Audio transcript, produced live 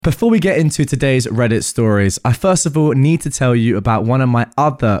Before we get into today's Reddit stories, I first of all need to tell you about one of my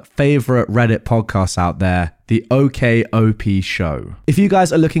other favorite Reddit podcasts out there, the OKOP Show. If you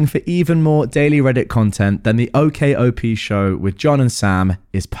guys are looking for even more daily Reddit content, then the OKOP Show with John and Sam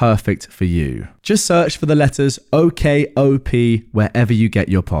is perfect for you. Just search for the letters OKOP wherever you get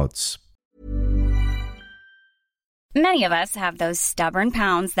your pods. Many of us have those stubborn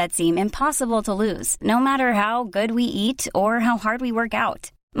pounds that seem impossible to lose, no matter how good we eat or how hard we work out.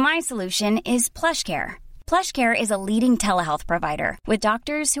 My solution is PlushCare. PlushCare is a leading telehealth provider with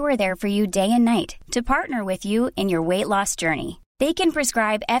doctors who are there for you day and night to partner with you in your weight loss journey. They can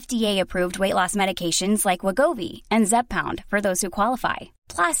prescribe FDA-approved weight loss medications like Wegovy and Zepbound for those who qualify.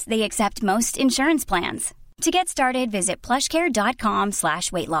 Plus, they accept most insurance plans. To get started, visit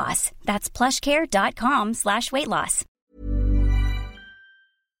plushcare.com/weightloss. That's plushcare.com/weightloss.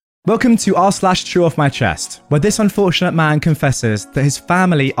 Welcome to r/True Off My Chest, where this unfortunate man confesses that his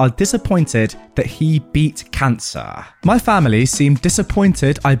family are disappointed that he beat cancer. My family seemed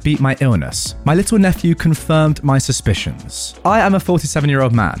disappointed I beat my illness. My little nephew confirmed my suspicions. I am a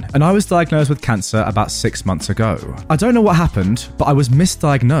 47-year-old man, and I was diagnosed with cancer about 6 months ago. I don't know what happened, but I was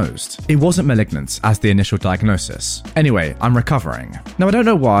misdiagnosed. It wasn't malignant as the initial diagnosis. Anyway, I'm recovering. Now, I don't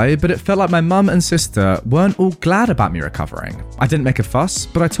know why, but it felt like my mum and sister weren't all glad about me recovering. I didn't make a fuss,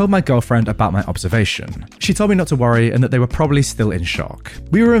 but I told my girlfriend about my observation. She told me not to worry and that they were probably still in shock.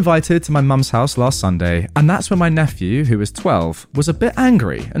 We were invited to my mum's house last Sunday, and that's when my nephew, who was 12, was a bit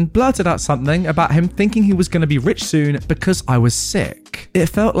angry and blurted out something about him thinking he was going to be rich soon because I was sick. It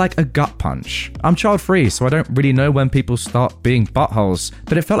felt like a gut punch. I'm child-free, so I don't really know when people start being buttholes,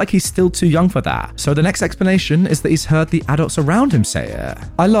 but it felt like he's still too young for that. So the next explanation is that he's heard the adults around him say it.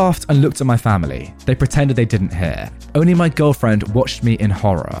 I laughed and looked at my family. They pretended they didn't hear. Only my girlfriend watched me in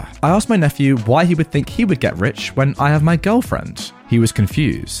horror. I asked my nephew why he would think he would get rich when I have my girlfriend. He was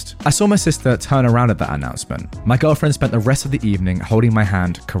confused. I saw my sister turn around at that announcement. My girlfriend spent the rest of the evening holding my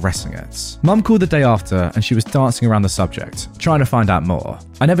hand, caressing it. Mum called the day after and she was dancing around the subject, trying to find out more.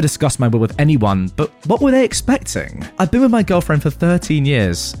 I never discussed my will with anyone, but what were they expecting? I've been with my girlfriend for 13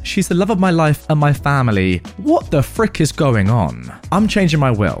 years. She's the love of my life and my family. What the frick is going on? I'm changing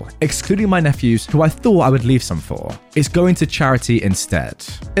my will, excluding my nephews who I thought I would leave some for. It's going to charity instead.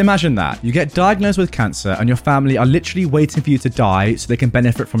 Imagine that. You get diagnosed with cancer and your family are literally waiting for you to die so they can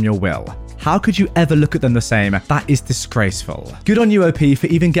benefit from your will. How could you ever look at them the same? That is disgraceful. Good on you, OP, for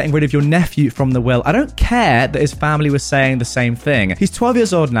even getting rid of your nephew from the will. I don't care that his family was saying the same thing. He's 12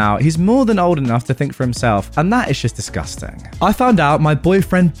 years old now. He's more than old enough to think for himself, and that is just disgusting. I found out my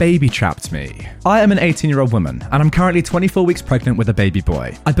boyfriend baby trapped me. I am an 18-year-old woman, and I'm currently 24 weeks pregnant with a baby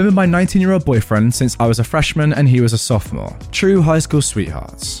boy. I've been with my 19-year-old boyfriend since I was a freshman and he was a sophomore. True high school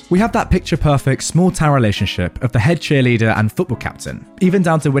sweethearts. We have that picture-perfect small-town relationship of the head cheerleader and football captain, even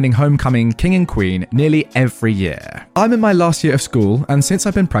down to winning homecoming king and queen nearly every year. I'm in my last year of school, and since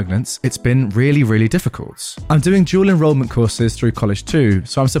I've been pregnant, it's been really difficult. I'm doing dual enrollment courses through college too,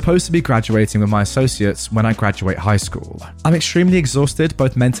 so I'm supposed to be graduating with my associates when I graduate high school. I'm extremely exhausted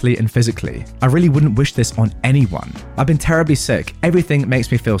both mentally and physically. I really wouldn't wish this on anyone. I've been terribly sick. Everything makes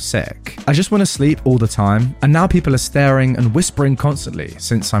me feel sick. I just want to sleep all the time, and now people are staring and whispering constantly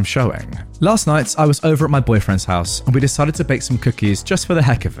since I'm showing. Last night, I was over at my boyfriend's house, and we decided to bake some cookies just for the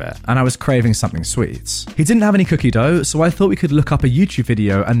heck of it, and I was craving something sweet. He didn't have any cookie dough, so I thought we could look up a YouTube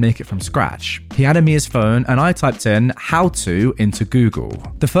video and make it from scratch. He handed me his phone, and I typed in how to into Google.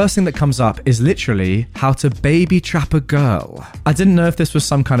 The first thing that comes up is literally how to baby trap a girl. I didn't know if this was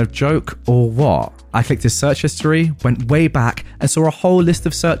some kind of joke or what. I clicked his search history, went way back, and saw a whole list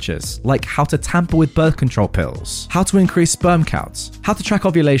of searches, like how to tamper with birth control pills, how to increase sperm counts, how to track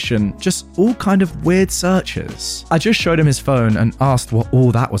ovulation, just all kind of weird searches. I just showed him his phone and asked what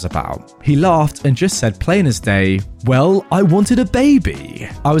all that was about. He laughed and just said plain as day, "Well, I wanted a baby."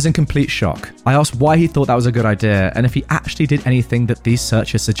 I was in complete shock. I asked why he thought that was a good idea and if he actually did anything that these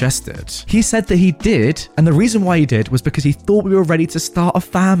searches suggested. He said that he did, and the reason why he did was because he thought we were ready to start a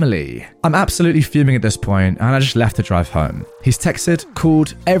family. I'm absolutely fuming at this point, and I just left to drive home. He's texted,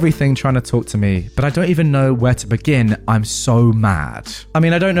 called, everything trying to talk to me, but I don't even know where to begin. I'm so mad. I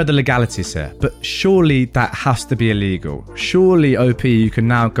mean, I don't know the legalities here, but surely that has to be illegal. Surely, OP, you can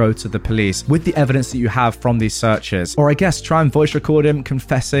now go to the police with the evidence that you have from these searches, or I guess try and voice record him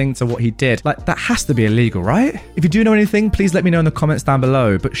confessing to what he did. Like, that has to be illegal, right? If you do know anything, please let me know in the comments down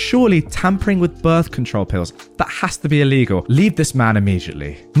below, but surely tampering with birth control pills, that has to be illegal. Leave this man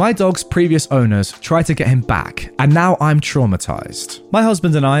immediately. My dog's previous owners tried to get him back, and now I'm traumatized. My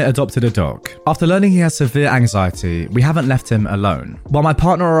husband and I adopted a dog. After learning he has severe anxiety, we haven't left him alone. While my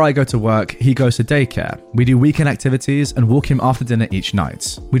partner or I go to work, he goes to daycare. We do weekend activities and walk walk him after dinner each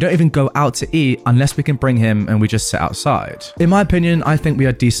night. We don't even go out to eat unless we can bring him and we just sit outside. In my opinion, I think we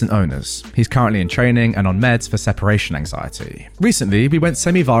are decent owners. He's currently in training and on meds for separation anxiety. Recently, we went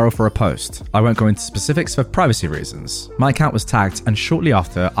semi-viral for a post. I won't go into specifics for privacy reasons. My account was tagged and shortly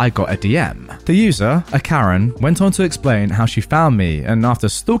after, I got a DM. The user, a Karen, went on to explain how she found me, and after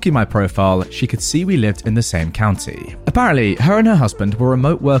stalking my profile, she could see we lived in the same county. Apparently, her and her husband were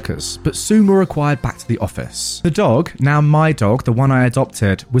remote workers, but soon were required back to the office. The dog, now my dog, the one I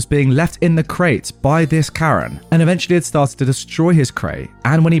adopted, was being left in the crate by this Karen, and eventually had started to destroy his crate,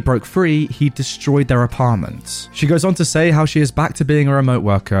 and when he broke free, he destroyed their apartment. She goes on to say how she is back to being a remote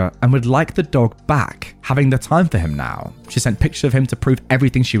worker and would like the dog back, having the time for him now. She sent pictures of him to prove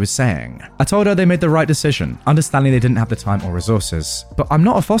everything she was saying. I told her they made the right decision, understanding they didn't have the time or resources. But I'm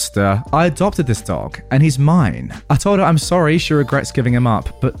not a foster, I adopted this dog, and he's mine. I told her I'm sorry she regrets giving him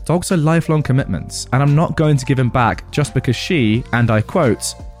up, but dogs are lifelong commitments, and I'm not going to give him back just because she, and I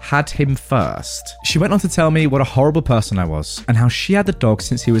quote, had him first. She went on to tell me what a horrible person I was and how she had the dog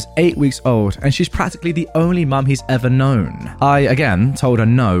since he was 8 weeks old and she's practically the only mum he's ever known. I, again, told her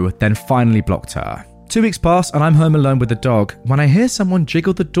no, then finally blocked her. 2 weeks pass and I'm home alone with the dog when I hear someone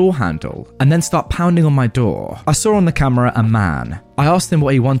jiggle the door handle and then start pounding on my door. I saw on the camera a man. I asked him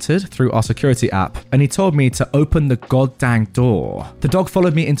what he wanted through our security app and he told me to open the goddamn door. The dog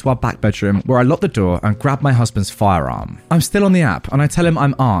followed me into our back bedroom where I locked the door and grabbed my husband's firearm. I'm still on the app and I tell him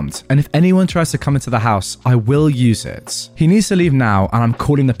I'm armed and if anyone tries to come into the house, I will use it. He needs to leave now and I'm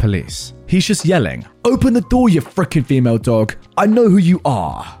calling the police. He's just yelling, "Open the door, you frickin' female dog. I know who you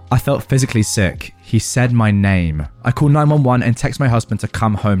are." I felt physically sick. He said my name. I call 911 and text my husband to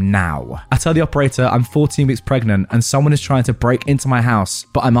come home now. I tell the operator I'm 14 weeks pregnant and someone is trying to break into my house,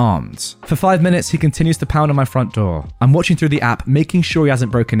 but I'm armed. For 5 minutes, he continues to pound on my front door. I'm watching through the app, making sure he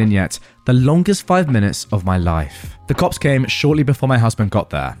hasn't broken in yet. The longest 5 minutes of my life. The cops came shortly before my husband got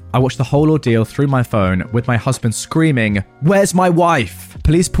there. I watched the whole ordeal through my phone with my husband screaming, "Where's my wife?"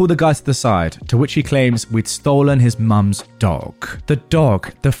 Police pulled the guy to the side, to which he claims we'd stolen his mum's dog. The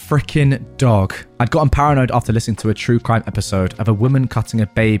dog, the frickin' dog. I'd gotten paranoid after listening to a true crime episode of a woman cutting a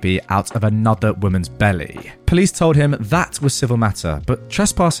baby out of another woman's belly. Police told him that was civil matter, but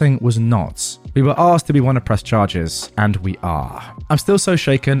trespassing was not. We were asked if we want to press charges, and we are. I'm still so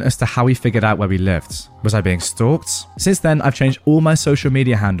shaken as to how he figured out where we lived. Was I being stalked? Since then, I've changed all my social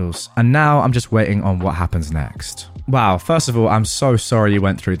media handles, and now I'm just waiting on what happens next. Wow, first of all, I'm so sorry you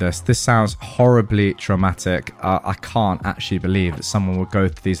went through this. This sounds horribly traumatic. I can't actually believe that someone would go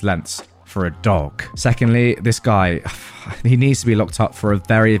to these lengths for a dog. Secondly, this guy, he needs to be locked up for a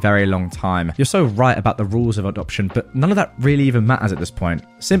very, very long time. You're so right about the rules of adoption, but none of that really even matters at this point.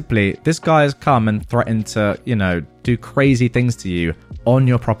 Simply, this guy has come and threatened to, do crazy things to you on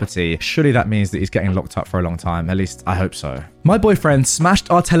your property. Surely that means that he's getting locked up for a long time. At least I hope so. My boyfriend smashed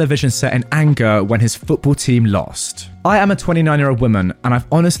our television set in anger when his football team lost. I am a 29-year-old woman and I've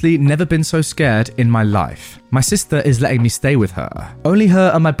honestly never been so scared in my life. My sister is letting me stay with her. Only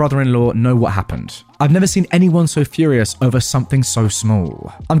her and my brother-in-law know what happened. I've never seen anyone so furious over something so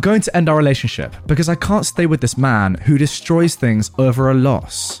small. I'm going to end our relationship because I can't stay with this man who destroys things over a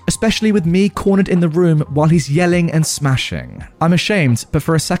loss, especially with me cornered in the room while he's yelling and smashing. I'm ashamed, but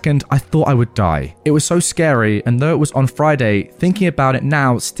for a second I thought I would die. It was so scary, and though it was on Friday, thinking about it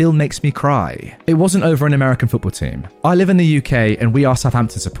now still makes me cry. It wasn't over an American football team. I live in the UK and we are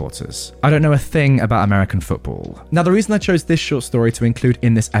Southampton supporters. I don't know a thing about American football. Now, the reason I chose this short story to include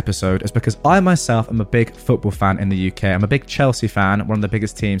in this episode is because I myself am a big football fan in the UK. I'm a big Chelsea fan, one of the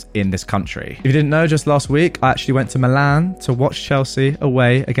biggest teams in this country. If you didn't know, just last week, I actually went to Milan to watch Chelsea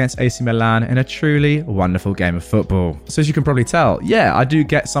away against AC Milan in a truly wonderful game of football. So as you can probably tell, yeah, I do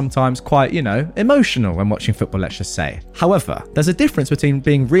get sometimes quite, emotional when watching football, let's just say. However, there's a difference between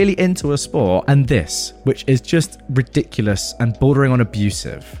being really into a sport and this, which is just ridiculous and bordering on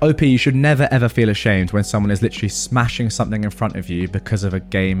abusive. OP, you should never ever feel ashamed when someone is literally smashing something in front of you because of a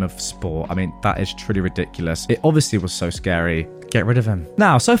game of sport. I mean, that is truly ridiculous. It obviously was so scary. Get rid of him.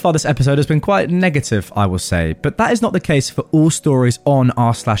 Now, so far this episode has been quite negative, I will say, but that is not the case for all stories on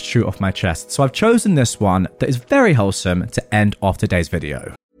r/true off my chest. So I've chosen this one that is very wholesome to end off today's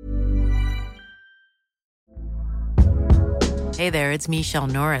video. Hey there, it's Michelle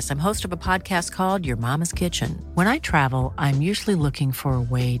Norris. I'm host of a podcast called Your Mama's Kitchen. When I travel, I'm usually looking for a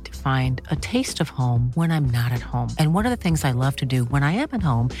way to find a taste of home when I'm not at home. And one of the things I love to do when I am at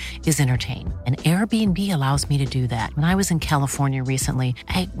home is entertain. And Airbnb allows me to do that. When I was in California recently,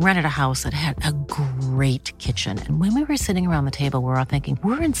 I rented a house that had a great kitchen. And when we were sitting around the table, we were all thinking,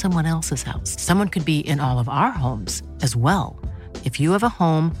 we're in someone else's house. Someone could be in all of our homes as well. If you have a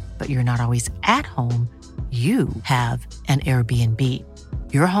home, but you're not always at home, you have an Airbnb.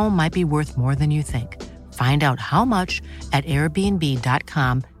 Your home might be worth more than you think. Find out how much at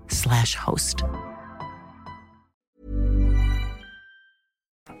airbnb.com/host.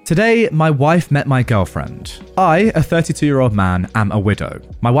 Today, my wife met my girlfriend. I, a 32-year-old man, am a widow.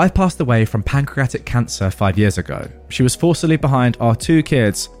 My wife passed away from pancreatic cancer 5 years ago. She was forcibly behind our 2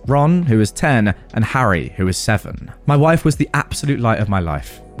 kids, Ron, who is 10, and Harry, who is 7. My wife was the absolute light of my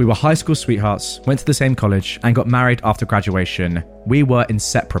life. We were high school sweethearts, went to the same college, and got married after graduation. We were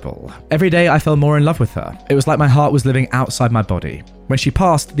inseparable. Every day I fell more in love with her. It was like my heart was living outside my body. When she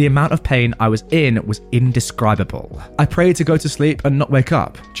passed, the amount of pain I was in was indescribable. I prayed to go to sleep and not wake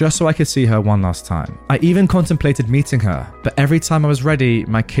up, just so I could see her one last time. I even contemplated meeting her, but every time I was ready,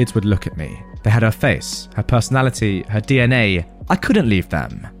 my kids would look at me. They had her face, her personality, her DNA. I couldn't leave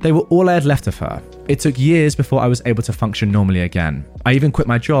them. They were all I had left of her. It took years before I was able to function normally again. I even quit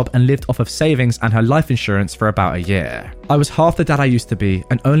my job and lived off of savings and her life insurance for about a year. I was half the dad I used to be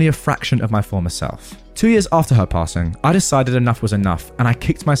and only a fraction of my former self. 2 years after her passing, I decided enough was enough and I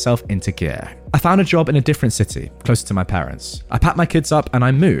kicked myself into gear. I found a job in a different city, closer to my parents. I packed my kids up and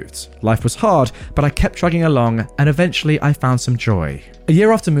I moved. Life was hard, but I kept chugging along and eventually I found some joy. A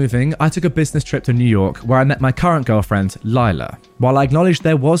year after moving, I took a business trip to New York where I met my current girlfriend, Lila. While I acknowledged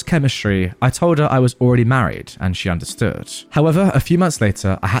there was chemistry, I told her I was already married and she understood. However, a few months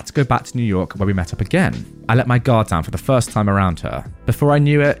later, I had to go back to New York where we met up again. I let my guard down for the first time around her. Before I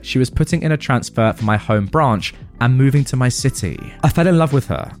knew it, she was putting in a transfer for my home branch and moving to my city. I fell in love with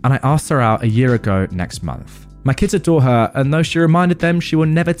her and I asked her out a year ago next month. My kids adore her, and though she reminded them she will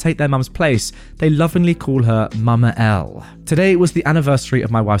never take their mum's place, they lovingly call her Mama L. Today was the anniversary of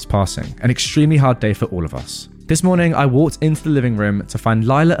my wife's passing, an extremely hard day for all of us. This morning, I walked into the living room to find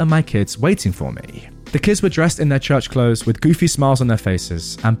Lila and my kids waiting for me. The kids were dressed in their church clothes with goofy smiles on their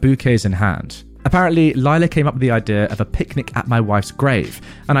faces and bouquets in hand. Apparently, Lila came up with the idea of a picnic at my wife's grave,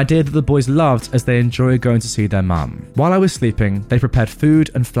 an idea that the boys loved as they enjoy going to see their mum. While I was sleeping, they prepared food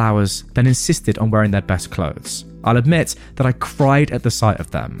and flowers, then insisted on wearing their best clothes. I'll admit that I cried at the sight of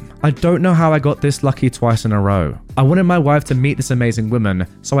them. I don't know how I got this lucky twice in a row. I wanted my wife to meet this amazing woman,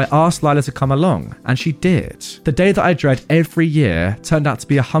 so I asked Lila to come along, and she did. The day that I dread every year turned out to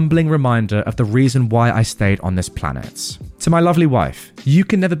be a humbling reminder of the reason why I stayed on this planet. To my lovely wife, you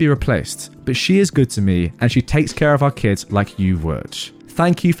can never be replaced, but she is good to me and she takes care of our kids like you would.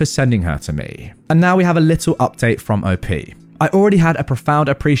 Thank you for sending her to me. And now we have a little update from OP. I already had a profound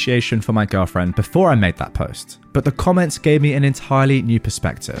appreciation for my girlfriend before I made that post, but the comments gave me an entirely new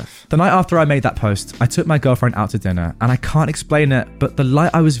perspective. The night after I made that post, I took my girlfriend out to dinner, and I can't explain it, but the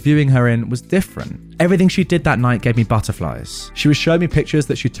light I was viewing her in was different. Everything she did that night gave me butterflies. She was showing me pictures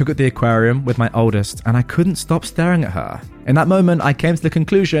that she took at the aquarium with my oldest, and I couldn't stop staring at her. In that moment, I came to the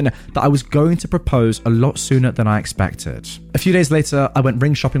conclusion that I was going to propose a lot sooner than I expected. A few days later, I went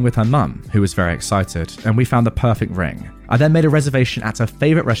ring shopping with her mum, who was very excited, and we found the perfect ring. I then made a reservation at her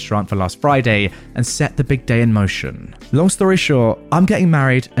favourite restaurant for last Friday and set the big day in motion. Long story short, I'm getting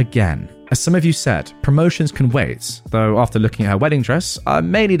married again. As some of you said, promotions can wait, though after looking at her wedding dress, I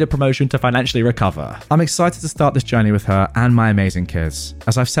may need a promotion to financially recover. I'm excited to start this journey with her and my amazing kids.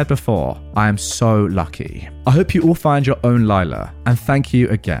 As I've said before, I am so lucky. I hope you all find your own Lila, and thank you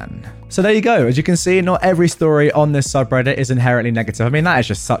again. So there you go. As you can see, not every story on this subreddit is inherently negative. I mean, that is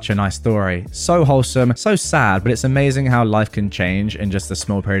just such a nice story. So wholesome, so sad, but it's amazing how life can change in just a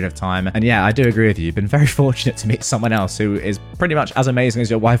small period of time. And yeah, I do agree with you. You've been very fortunate to meet someone else who is pretty much as amazing as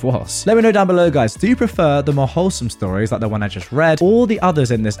your wife was. Let me know down below, guys. Do you prefer the more wholesome stories like the one I just read, or the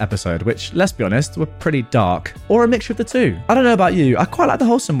others in this episode, which, let's be honest, were pretty dark, or a mixture of the two? I don't know about you. I quite like the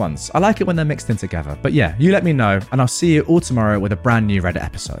wholesome ones. I like it when they're mixed in together. But yeah, you let me know, and I'll see you all tomorrow with a brand new Reddit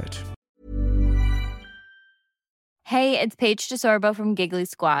episode. Hey, it's Paige DeSorbo from Giggly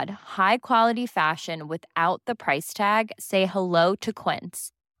Squad. High quality fashion without the price tag. Say hello to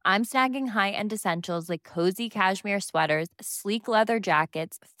Quince. I'm snagging high-end essentials like cozy cashmere sweaters, sleek leather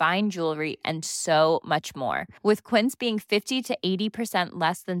jackets, fine jewelry, and so much more. With Quince being 50 to 80%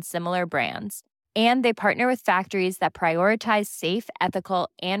 less than similar brands. And they partner with factories that prioritize safe, ethical,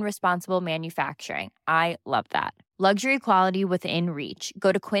 and responsible manufacturing. I love that. Luxury quality within reach.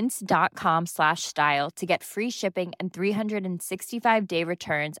 Go to quince.com/style to get free shipping and 365-day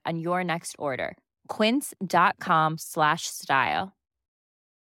returns on your next order. Quince.com/style.